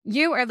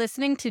You are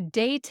listening to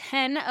day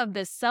 10 of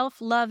the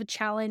Self-Love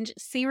Challenge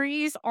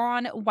series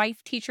on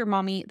Wife Teacher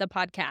Mommy, the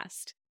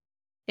podcast.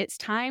 It's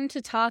time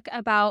to talk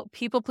about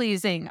people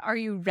pleasing. Are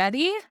you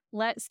ready?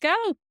 Let's go.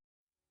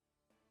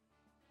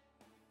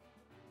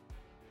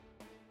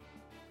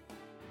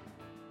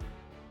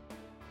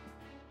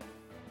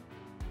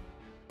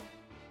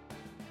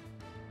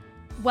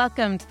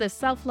 Welcome to the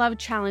Self-Love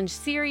Challenge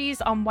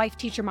series on Wife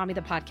Teacher Mommy,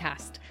 the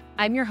podcast.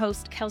 I'm your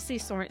host, Kelsey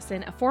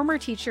Sorensen, a former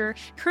teacher,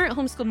 current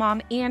homeschool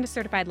mom, and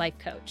certified life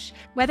coach.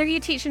 Whether you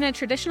teach in a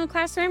traditional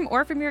classroom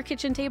or from your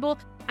kitchen table,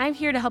 I'm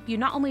here to help you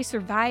not only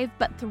survive,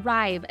 but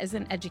thrive as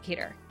an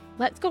educator.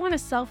 Let's go on a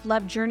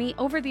self-love journey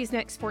over these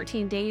next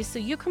 14 days so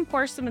you can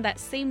pour some of that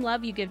same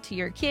love you give to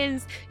your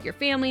kids, your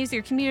families,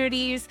 your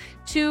communities,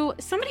 to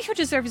somebody who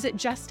deserves it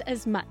just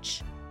as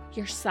much,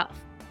 yourself.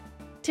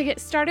 To get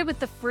started with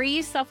the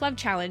free Self-Love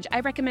Challenge, I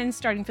recommend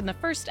starting from the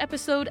first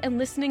episode and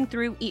listening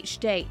through each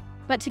day.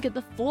 But to get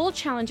the full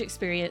challenge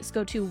experience,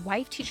 go to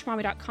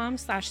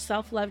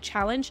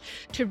wifeteachermommy.com/self-love-challenge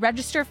to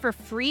register for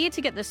free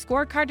to get the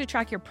scorecard to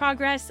track your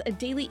progress, a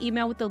daily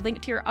email with the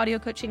link to your audio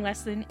coaching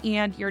lesson,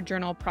 and your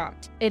journal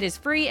prompt. It is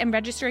free, and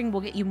registering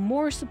will get you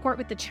more support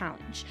with the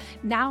challenge.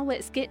 Now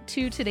let's get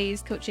to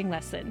today's coaching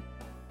lesson.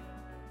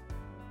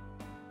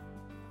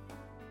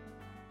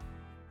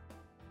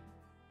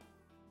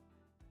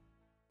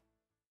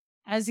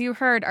 As you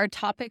heard, our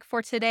topic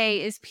for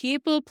today is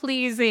people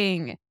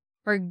pleasing.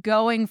 We're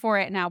going for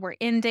it now. We're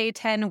in day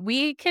 10.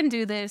 We can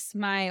do this,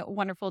 my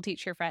wonderful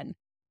teacher friend.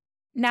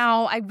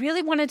 Now, I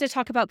really wanted to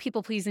talk about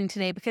people pleasing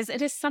today because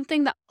it is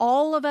something that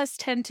all of us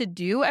tend to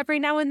do every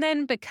now and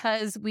then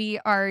because we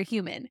are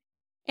human.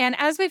 And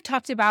as we've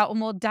talked about, and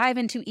we'll dive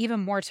into even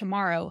more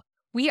tomorrow,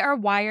 we are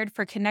wired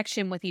for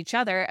connection with each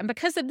other. And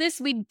because of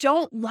this, we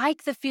don't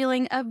like the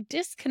feeling of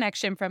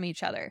disconnection from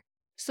each other.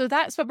 So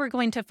that's what we're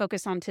going to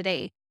focus on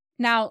today.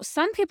 Now,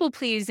 some people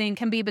pleasing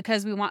can be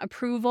because we want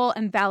approval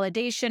and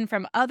validation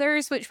from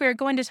others, which we're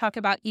going to talk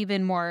about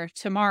even more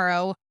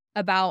tomorrow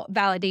about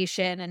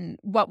validation and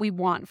what we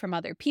want from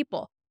other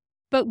people.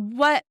 But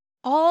what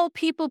all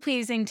people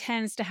pleasing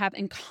tends to have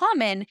in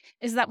common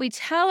is that we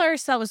tell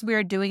ourselves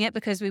we're doing it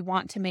because we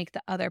want to make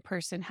the other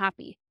person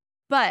happy.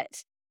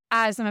 But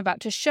as I'm about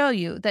to show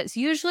you, that's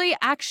usually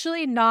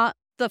actually not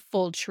the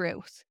full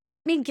truth.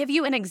 Let me give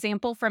you an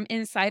example from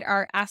inside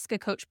our Ask a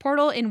Coach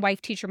portal in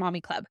Wife Teacher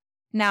Mommy Club.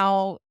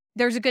 Now,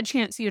 there's a good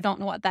chance you don't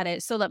know what that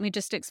is, so let me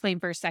just explain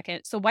for a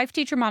second. So Wife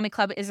Teacher Mommy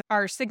Club is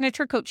our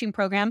signature coaching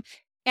program,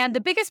 and the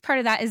biggest part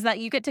of that is that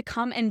you get to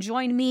come and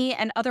join me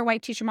and other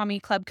Wife Teacher Mommy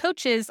Club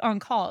coaches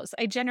on calls.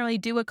 I generally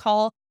do a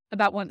call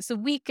about once a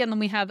week, and then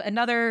we have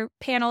another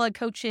panel of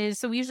coaches,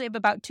 so we usually have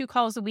about 2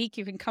 calls a week.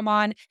 You can come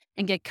on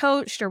and get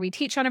coached, or we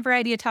teach on a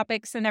variety of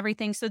topics and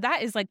everything, so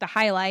that is like the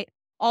highlight.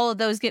 All of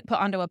those get put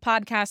onto a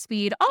podcast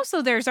feed.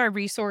 Also, there's our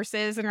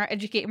resources and our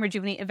Educate and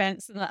Rejuvenate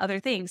events and the other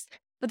things.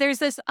 But there's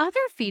this other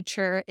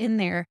feature in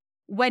there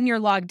when you're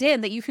logged in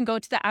that you can go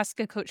to the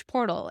Ask a Coach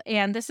portal.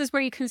 And this is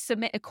where you can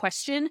submit a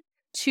question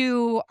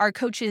to our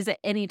coaches at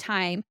any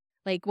time,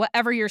 like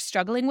whatever you're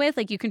struggling with,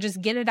 like you can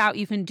just get it out.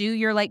 You can do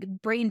your like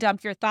brain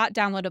dump, your thought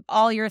download of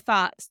all your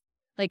thoughts,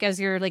 like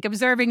as you're like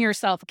observing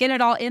yourself, get it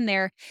all in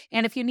there.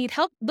 And if you need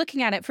help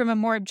looking at it from a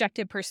more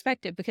objective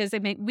perspective, because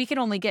we can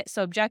only get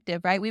so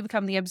objective, right? We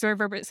become the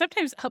observer, but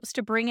sometimes it helps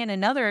to bring in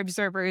another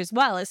observer as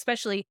well,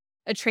 especially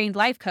a trained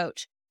life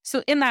coach.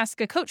 So in the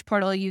Ask a Coach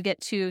portal, you get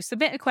to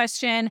submit a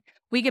question.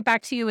 We get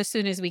back to you as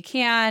soon as we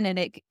can, and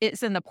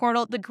it's in the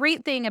portal. The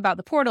great thing about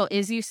the portal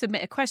is you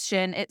submit a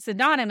question. It's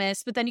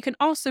anonymous, but then you can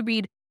also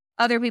read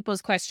other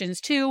people's questions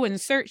too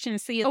and search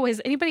and see, oh, has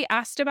anybody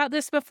asked about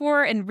this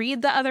before, and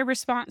read the other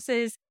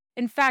responses.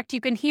 In fact, you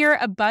can hear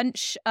a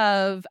bunch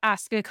of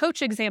Ask a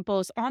Coach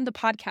examples on the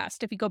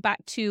podcast. If you go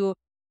back to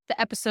the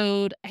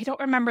episode, I don't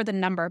remember the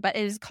number, but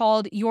it is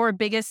called Your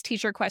Biggest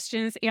Teacher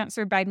Questions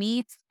Answered by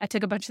Me. I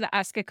took a bunch of the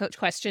Ask a Coach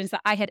questions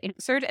that I had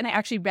answered, and I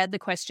actually read the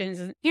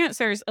questions and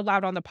answers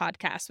aloud on the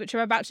podcast, which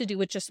I'm about to do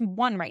with just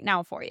one right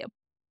now for you.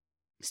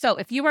 So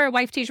if you are a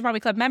Wife Teacher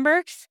Mommy Club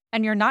member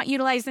and you're not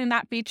utilizing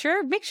that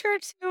feature, make sure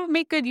to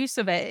make good use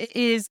of it. It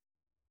is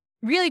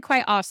really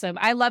quite awesome.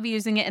 I love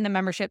using it in the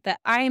membership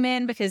that I'm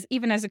in because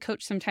even as a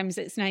coach, sometimes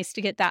it's nice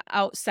to get that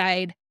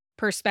outside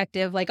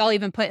perspective. Like I'll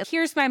even put,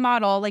 here's my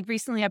model. Like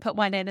recently I put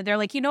one in and they're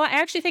like, you know what?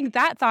 I actually think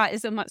that thought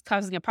isn't what's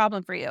causing a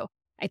problem for you.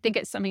 I think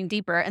it's something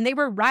deeper. And they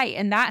were right.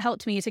 And that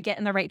helped me to get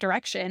in the right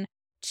direction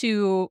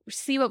to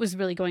see what was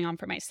really going on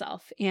for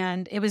myself.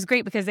 And it was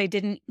great because I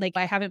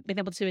haven't been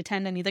able to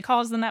attend any of the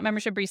calls in that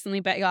membership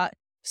recently, but I got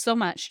so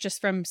much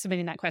just from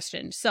submitting that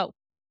question. So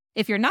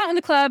if you're not in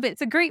the club,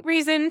 it's a great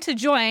reason to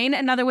join,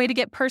 another way to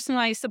get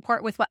personalized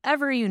support with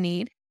whatever you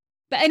need.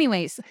 But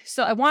anyways,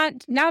 so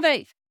now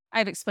that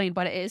I've explained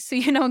what it is, so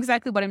you know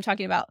exactly what I'm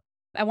talking about,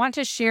 I want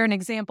to share an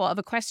example of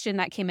a question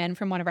that came in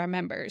from one of our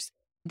members.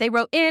 They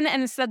wrote in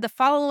and said the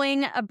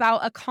following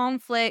about a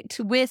conflict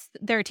with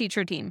their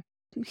teacher team.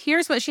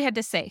 Here's what she had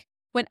to say.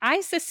 When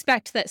I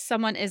suspect that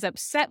someone is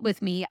upset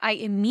with me, I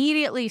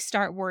immediately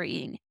start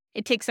worrying.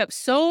 It takes up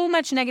so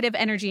much negative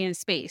energy and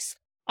space.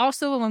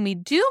 also, when we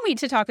do meet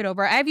to talk it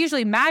over, I've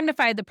usually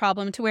magnified the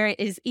problem to where it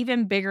is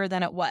even bigger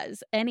than it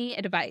was. Any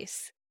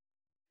advice?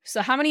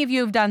 So how many of you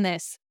have done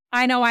this?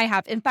 I know I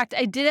have. In fact,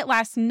 I did it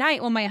last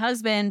night when my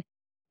husband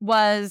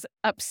was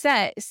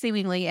upset,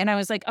 seemingly. And I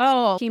was like,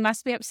 oh, he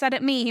must be upset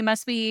at me. He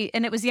must be.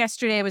 And it was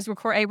yesterday.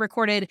 I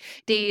recorded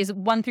days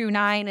 1 through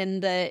 9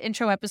 and the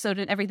intro episode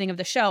and everything of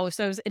the show.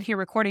 So I was in here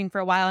recording for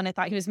a while and I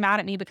thought he was mad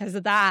at me because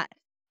of that.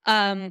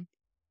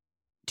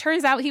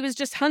 Turns out he was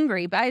just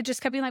hungry, but I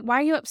just kept being like, why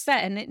are you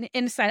upset? And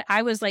inside,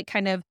 I was like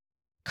kind of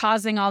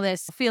causing all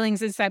this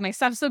feelings inside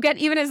myself. So again,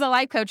 even as a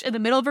life coach in the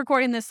middle of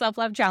recording this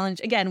self-love challenge,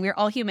 again, we're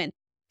all human.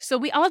 So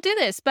we all do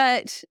this.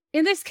 But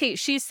in this case,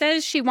 she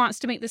says she wants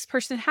to make this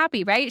person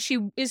happy, right? She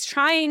is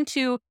trying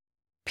to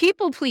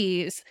people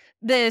please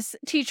this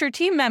teacher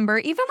team member,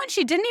 even when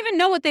she didn't even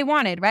know what they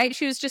wanted, right?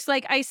 She was just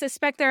like, I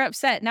suspect they're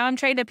upset. Now I'm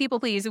trying to people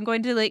please. I'm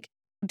going to like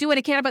do what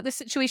I can about this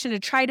situation to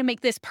try to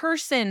make this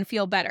person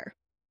feel better.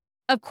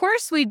 Of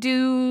course, we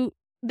do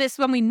this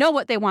when we know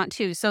what they want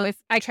to. So if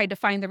I tried to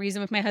find the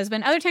reason with my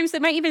husband, other times they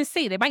might even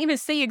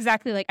say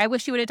exactly like, I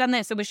wish you would have done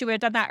this. I wish you would have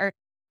done that. Or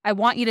I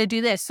want you to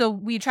do this. So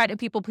we try to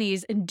people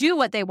please and do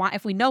what they want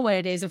if we know what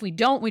it is. If we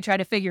don't, we try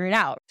to figure it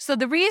out. So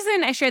the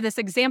reason I share this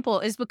example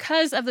is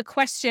because of the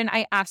question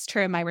I asked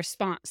her in my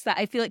response that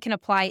I feel it can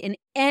apply in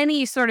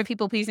any sort of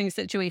people pleasing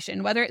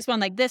situation, whether it's one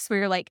like this where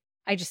you're like,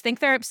 I just think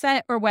they're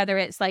upset, or whether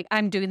it's like,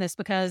 I'm doing this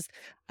because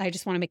I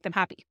just want to make them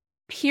happy.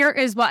 Here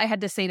is what I had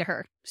to say to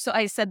her. So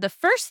I said, the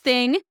first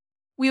thing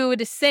we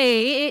would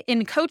say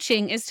in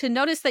coaching is to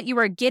notice that you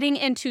are getting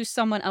into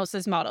someone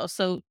else's model.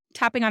 So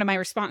tapping onto my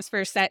response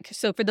for a sec.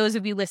 So for those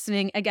of you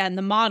listening, again,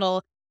 the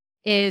model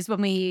is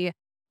when we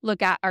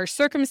look at our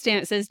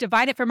circumstances,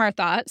 divide it from our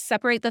thoughts,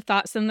 separate the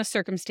thoughts and the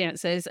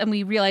circumstances, and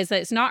we realize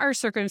that it's not our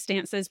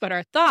circumstances, but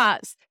our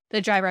thoughts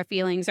that drive our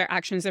feelings, our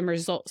actions, and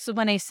results. So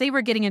when I say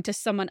we're getting into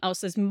someone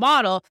else's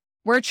model,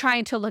 we're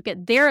trying to look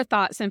at their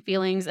thoughts and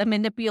feelings and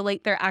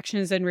manipulate their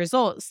actions and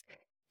results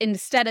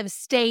instead of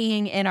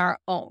staying in our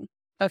own.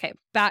 Okay,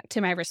 back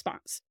to my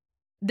response.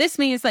 This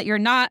means that you're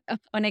not,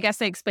 and I guess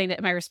I explained it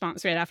in my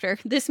response right after.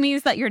 This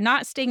means that you're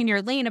not staying in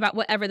your lane about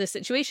whatever the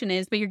situation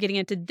is, but you're getting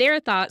into their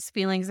thoughts,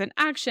 feelings, and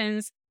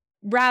actions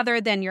rather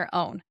than your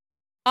own.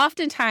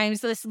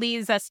 Oftentimes, this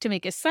leads us to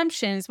make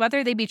assumptions,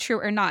 whether they be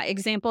true or not.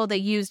 Example, they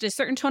used a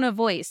certain tone of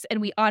voice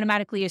and we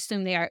automatically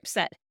assume they are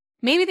upset.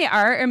 Maybe they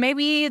are, or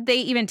maybe they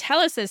even tell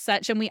us as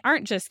such and we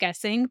aren't just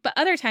guessing, but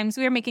other times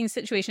we are making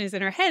situations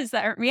in our heads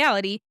that aren't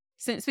reality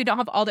since we don't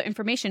have all the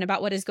information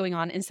about what is going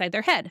on inside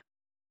their head.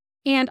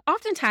 And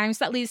oftentimes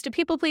that leads to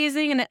people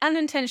pleasing and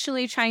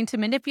unintentionally trying to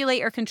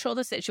manipulate or control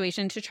the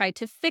situation to try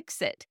to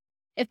fix it.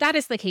 If that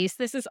is the case,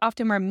 this is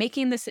often where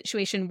making the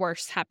situation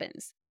worse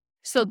happens.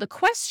 So the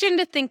question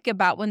to think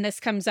about when this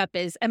comes up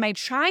is, am I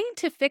trying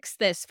to fix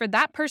this for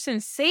that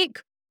person's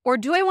sake? Or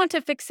do I want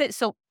to fix it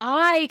so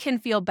I can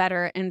feel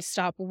better and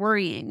stop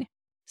worrying?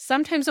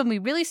 Sometimes when we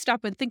really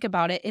stop and think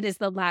about it, it is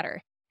the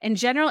latter. In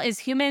general, as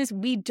humans,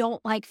 we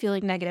don't like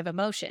feeling negative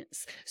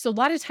emotions. So a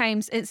lot of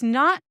times it's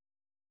not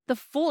the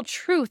full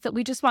truth that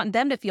we just want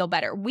them to feel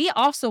better. We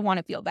also want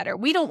to feel better.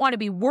 We don't want to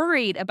be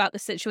worried about the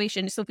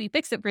situation. So if we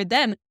fix it for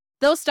them,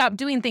 they'll stop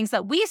doing things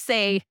that we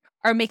say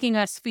are making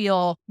us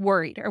feel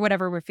worried or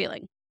whatever we're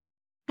feeling.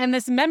 And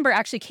this member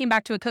actually came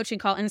back to a coaching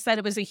call and said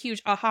it was a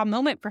huge aha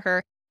moment for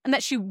her, and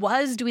that she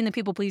was doing the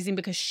people pleasing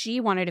because she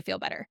wanted to feel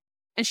better.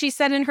 And she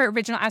said in her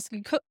original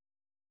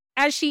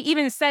as she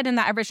even said in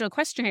that original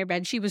question I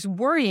read, she was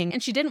worrying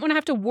and she didn't want to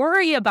have to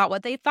worry about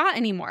what they thought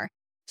anymore.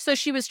 So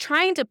she was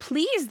trying to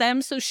please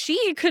them so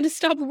she could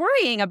stop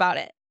worrying about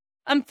it.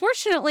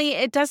 Unfortunately,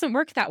 it doesn't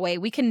work that way.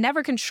 We can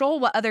never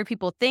control what other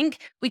people think.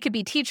 We could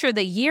be teacher of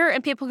the year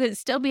and people could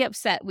still be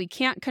upset. We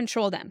can't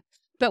control them.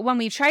 But when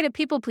we try to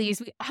people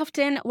please,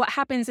 what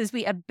happens is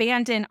we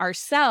abandon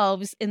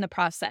ourselves in the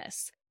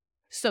process.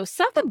 So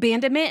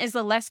self-abandonment is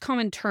a less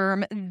common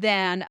term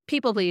than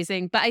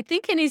people-pleasing, but I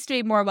think it needs to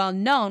be more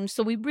well-known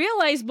so we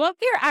realize what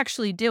we're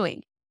actually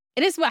doing.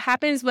 It is what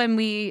happens when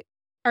we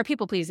are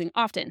people-pleasing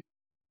often.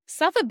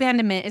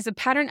 Self-abandonment is a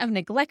pattern of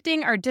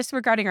neglecting or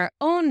disregarding our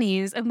own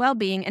needs and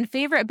well-being in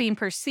favor of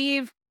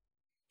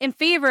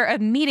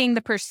meeting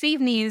the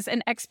perceived needs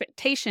and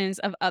expectations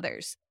of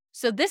others.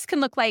 So this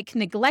can look like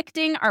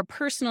neglecting our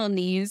personal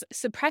needs,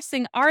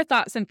 suppressing our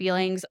thoughts and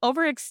feelings,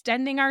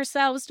 overextending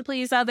ourselves to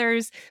please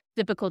others,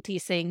 difficulty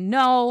saying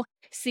no,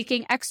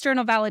 seeking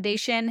external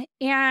validation,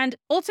 and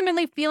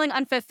ultimately feeling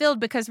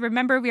unfulfilled because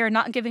remember, we are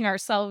not giving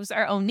ourselves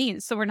our own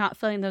needs, so we're not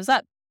filling those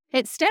up.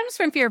 It stems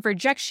from fear of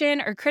rejection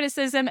or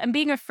criticism and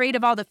being afraid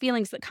of all the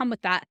feelings that come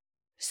with that.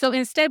 So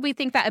instead, we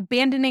think that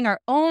abandoning our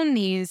own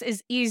needs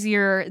is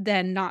easier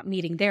than not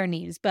meeting their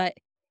needs, but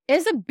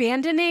is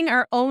abandoning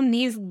our own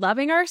needs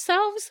loving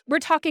ourselves? We're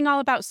talking all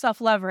about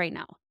self-love right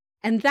now.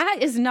 And that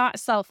is not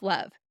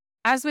self-love.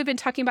 As we've been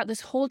talking about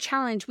this whole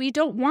challenge, we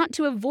don't want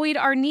to avoid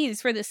our needs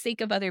for the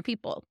sake of other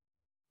people.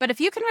 But if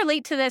you can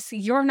relate to this,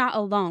 you're not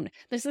alone.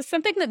 This is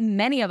something that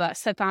many of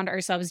us have found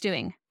ourselves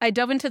doing. I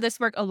dove into this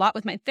work a lot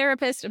with my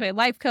therapist and my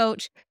life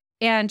coach,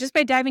 And just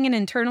by diving in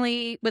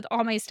internally with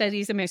all my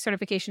studies and my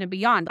certification and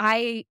beyond,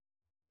 I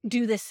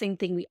do this same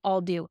thing we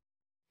all do.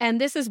 And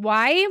this is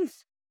why,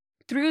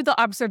 through the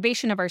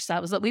observation of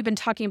ourselves that we've been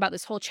talking about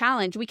this whole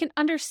challenge, we can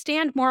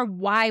understand more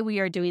why we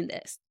are doing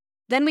this.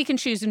 Then we can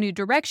choose a new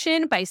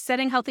direction by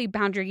setting healthy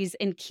boundaries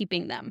and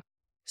keeping them.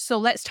 So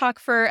let's talk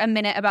for a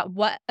minute about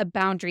what a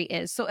boundary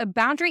is. So a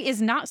boundary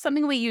is not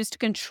something we use to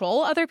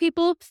control other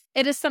people.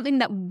 It is something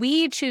that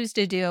we choose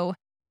to do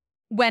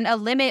when a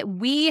limit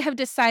we have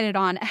decided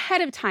on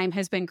ahead of time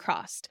has been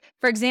crossed.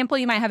 For example,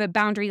 you might have a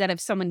boundary that if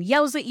someone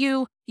yells at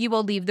you, you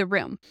will leave the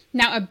room.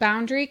 Now, a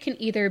boundary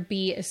can either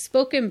be a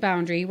spoken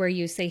boundary where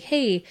you say,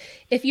 hey,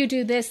 if you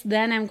do this,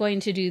 then I'm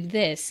going to do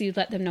this. You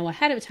let them know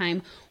ahead of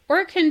time. Or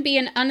it can be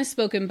an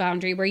unspoken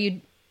boundary where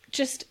you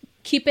just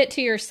keep it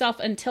to yourself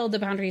until the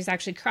boundary is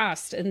actually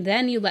crossed, and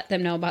then you let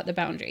them know about the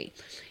boundary.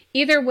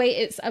 Either way,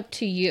 it's up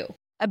to you.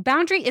 A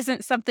boundary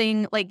isn't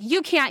something like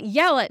you can't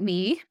yell at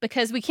me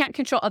because we can't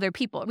control other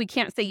people. We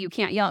can't say you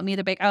can't yell at me.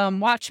 They're like,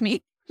 watch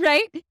me,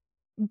 right?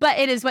 But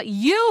it is what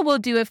you will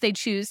do if they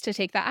choose to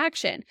take that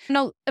action.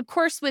 Now, of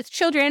course, with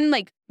children,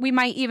 like we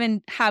might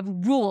even have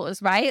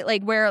rules, right?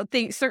 Like where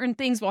certain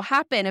things will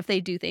happen if they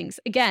do things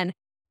again.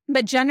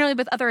 But generally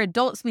with other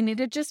adults, we need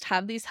to just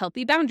have these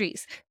healthy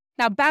boundaries.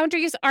 Now,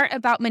 boundaries aren't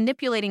about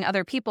manipulating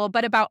other people,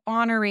 but about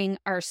honoring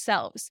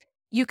ourselves.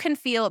 You can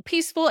feel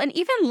peaceful and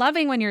even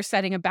loving when you're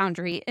setting a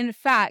boundary. In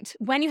fact,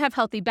 when you have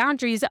healthy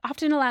boundaries, it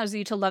often allows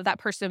you to love that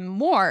person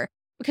more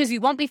because you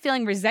won't be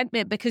feeling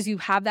resentment because you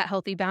have that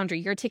healthy boundary.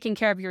 You're taking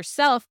care of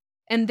yourself,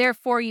 and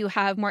therefore you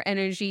have more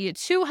energy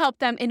to help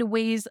them in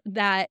ways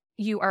that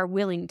you are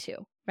willing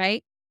to,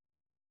 right?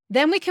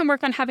 Then we can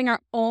work on having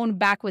our own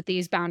back with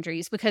these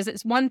boundaries, because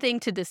it's one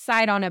thing to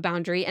decide on a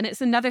boundary and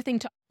it's another thing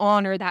to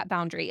honor that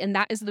boundary. And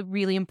that is the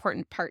really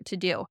important part to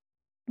do.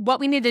 What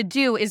we need to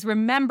do is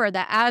remember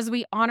that as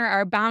we honor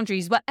our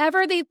boundaries,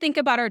 whatever they think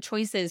about our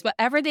choices,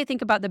 whatever they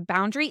think about the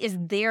boundary is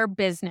their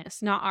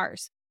business, not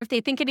ours. If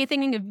they think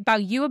anything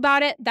about you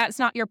about it, that's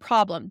not your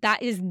problem.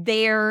 That is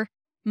their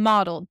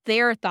model,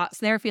 their thoughts,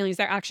 their feelings,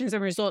 their actions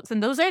and results.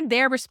 And those are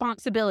their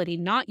responsibility,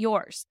 not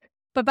yours.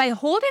 But by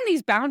holding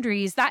these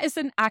boundaries, that is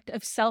an act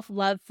of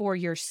self-love for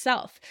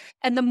yourself.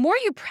 And the more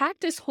you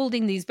practice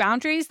holding these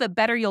boundaries, the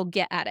better you'll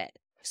get at it.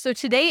 So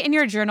today in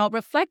your journal,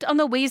 reflect on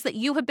the ways that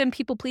you have been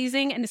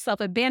people-pleasing and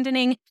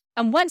self-abandoning,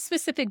 and what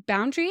specific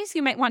boundaries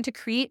you might want to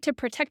create to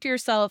protect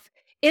yourself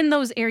in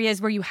those areas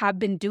where you have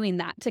been doing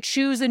that, to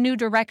choose a new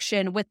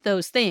direction with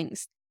those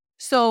things.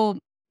 So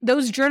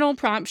those journal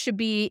prompts should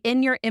be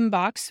in your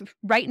inbox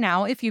right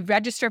now if you've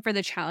registered for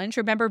the challenge.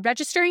 Remember,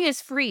 registering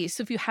is free.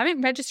 So if you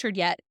haven't registered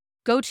yet,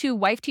 go to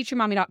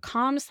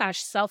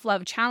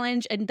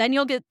wifeteachermommy.com/self-love-challenge, and then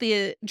you'll get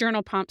the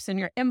journal prompts in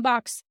your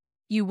inbox.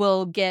 You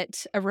will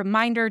get a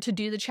reminder to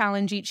do the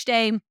challenge each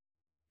day.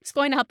 It's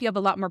going to help you have a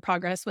lot more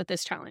progress with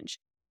this challenge.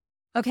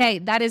 Okay,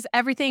 that is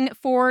everything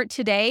for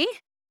today.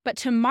 But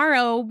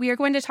tomorrow, we are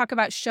going to talk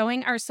about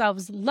showing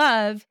ourselves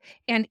love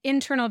and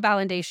internal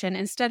validation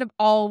instead of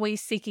always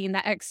seeking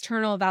that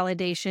external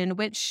validation,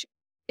 which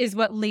is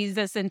what leads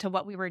us into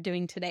what we were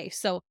doing today.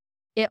 So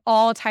it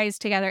all ties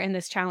together in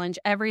this challenge.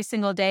 Every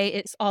single day,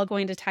 it's all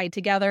going to tie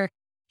together.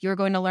 You're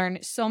going to learn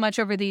so much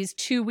over these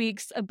 2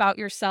 weeks about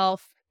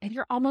yourself, and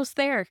you're almost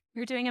there.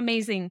 You're doing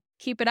amazing.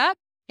 Keep it up,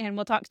 and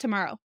we'll talk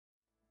tomorrow.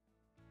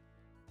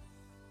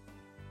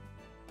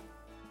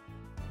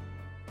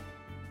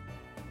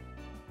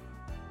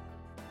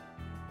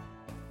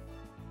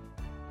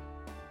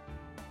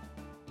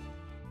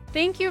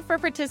 Thank you for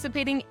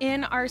participating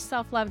in our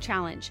self-love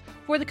challenge.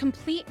 For the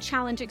complete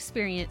challenge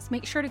experience,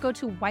 make sure to go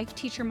to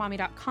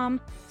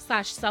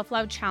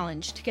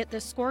wifeteachermommy.com/self-love-challenge to get the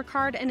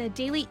scorecard and a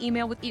daily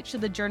email with each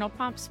of the journal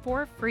prompts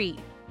for free.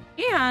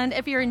 And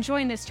if you're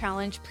enjoying this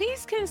challenge,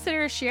 please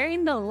consider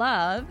sharing the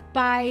love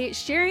by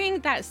sharing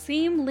that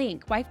same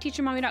link,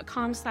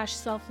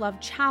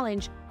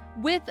 wifeteachermommy.com/self-love-challenge,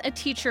 with a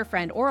teacher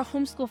friend or a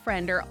homeschool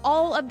friend or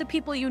all of the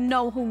people you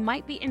know who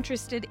might be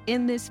interested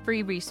in this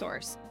free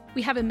resource.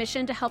 We have a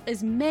mission to help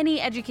as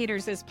many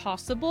educators as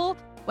possible,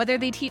 whether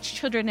they teach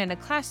children in a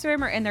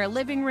classroom or in their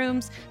living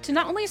rooms, to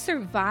not only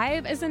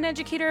survive as an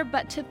educator,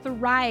 but to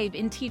thrive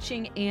in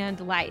teaching and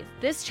life.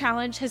 This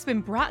challenge has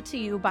been brought to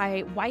you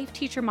by Wife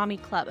Teacher Mommy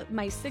Club,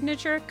 my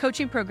signature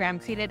coaching program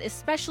created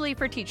especially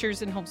for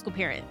teachers and homeschool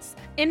parents.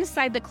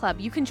 Inside the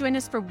club, you can join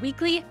us for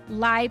weekly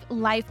live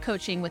life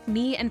coaching with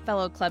me and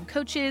fellow club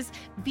coaches,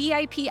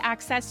 VIP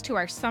access to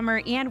our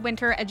summer and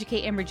winter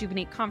Educate and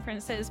Rejuvenate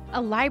conferences,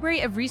 a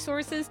library of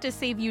resources to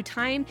save you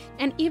time,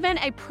 and even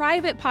a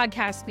private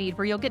podcast feed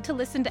where you'll get to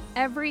listen to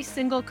every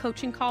single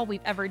coaching call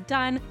we've ever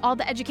done, all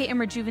the Educate and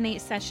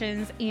Rejuvenate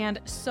sessions, and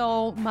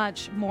so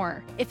much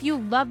more. If you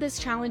love this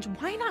challenge,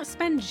 why not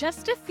spend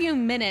just a few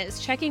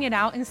minutes checking it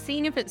out and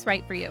seeing if it's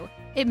right for you?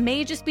 It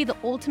may just be the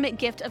ultimate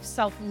gift of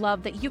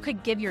self-love that you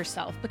could give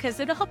yourself, because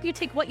it'll help you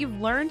take what you've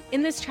learned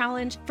in this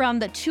challenge from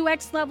the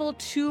 2x level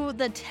to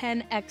the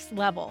 10x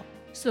level.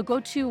 So go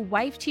to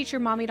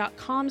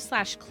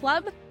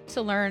wifeteachermommy.com/club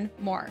to learn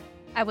more.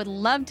 I would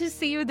love to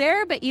see you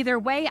there, but either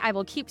way, I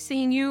will keep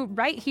seeing you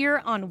right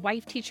here on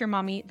Wife Teacher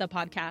Mommy, the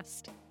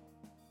podcast.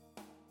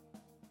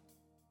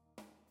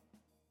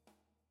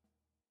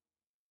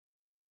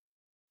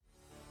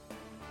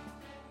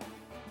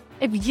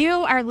 If you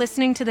are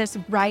listening to this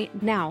right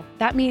now,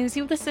 that means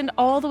you listened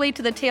all the way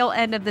to the tail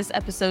end of this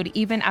episode,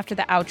 even after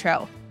the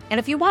outro. And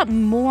if you want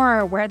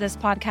more where this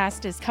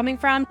podcast is coming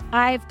from,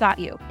 I've got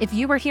you. If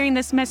you are hearing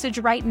this message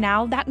right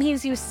now, that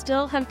means you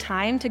still have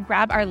time to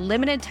grab our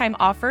limited time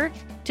offer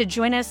to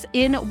join us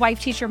in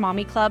Wife Teacher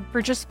Mommy Club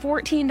for just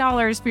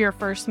 $14 for your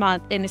first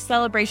month in a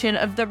celebration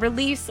of the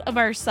release of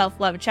our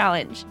Self-Love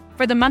Challenge.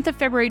 For the month of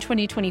February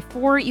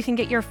 2024, you can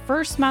get your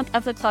first month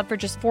of the club for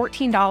just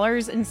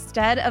 $14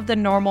 instead of the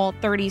normal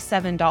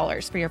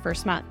 $37 for your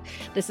first month.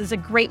 This is a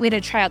great way to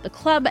try out the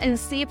club and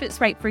see if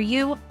it's right for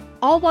you,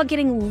 all while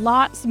getting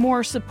lots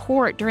more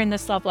support during the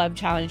Self-Love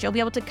Challenge. You'll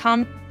be able to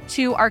come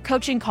to our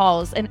coaching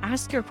calls and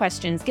ask your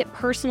questions, get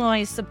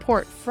personalized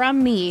support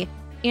from me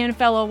and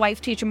fellow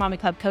Wife Teacher Mommy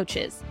Club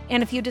coaches.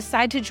 And if you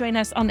decide to join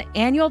us on the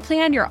annual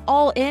plan, you're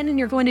all in and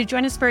you're going to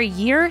join us for a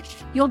year,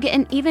 you'll get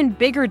an even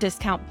bigger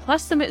discount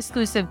plus some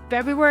exclusive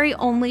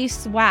February-only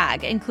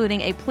swag,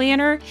 including a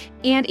planner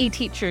and a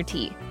teacher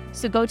tee.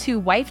 So go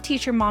to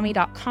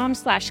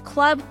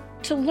wifeteachermommy.com/club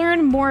to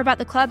learn more about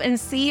the club and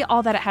see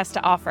all that it has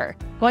to offer.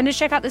 Going to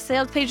check out the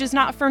sales page is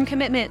not a firm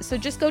commitment, so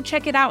just go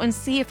check it out and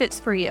see if it's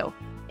for you.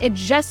 It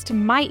just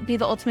might be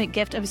the ultimate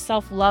gift of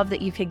self-love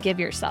that you could give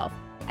yourself.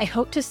 I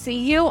hope to see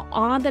you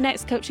on the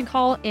next coaching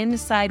call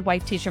inside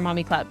Wife Teacher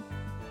Mommy Club.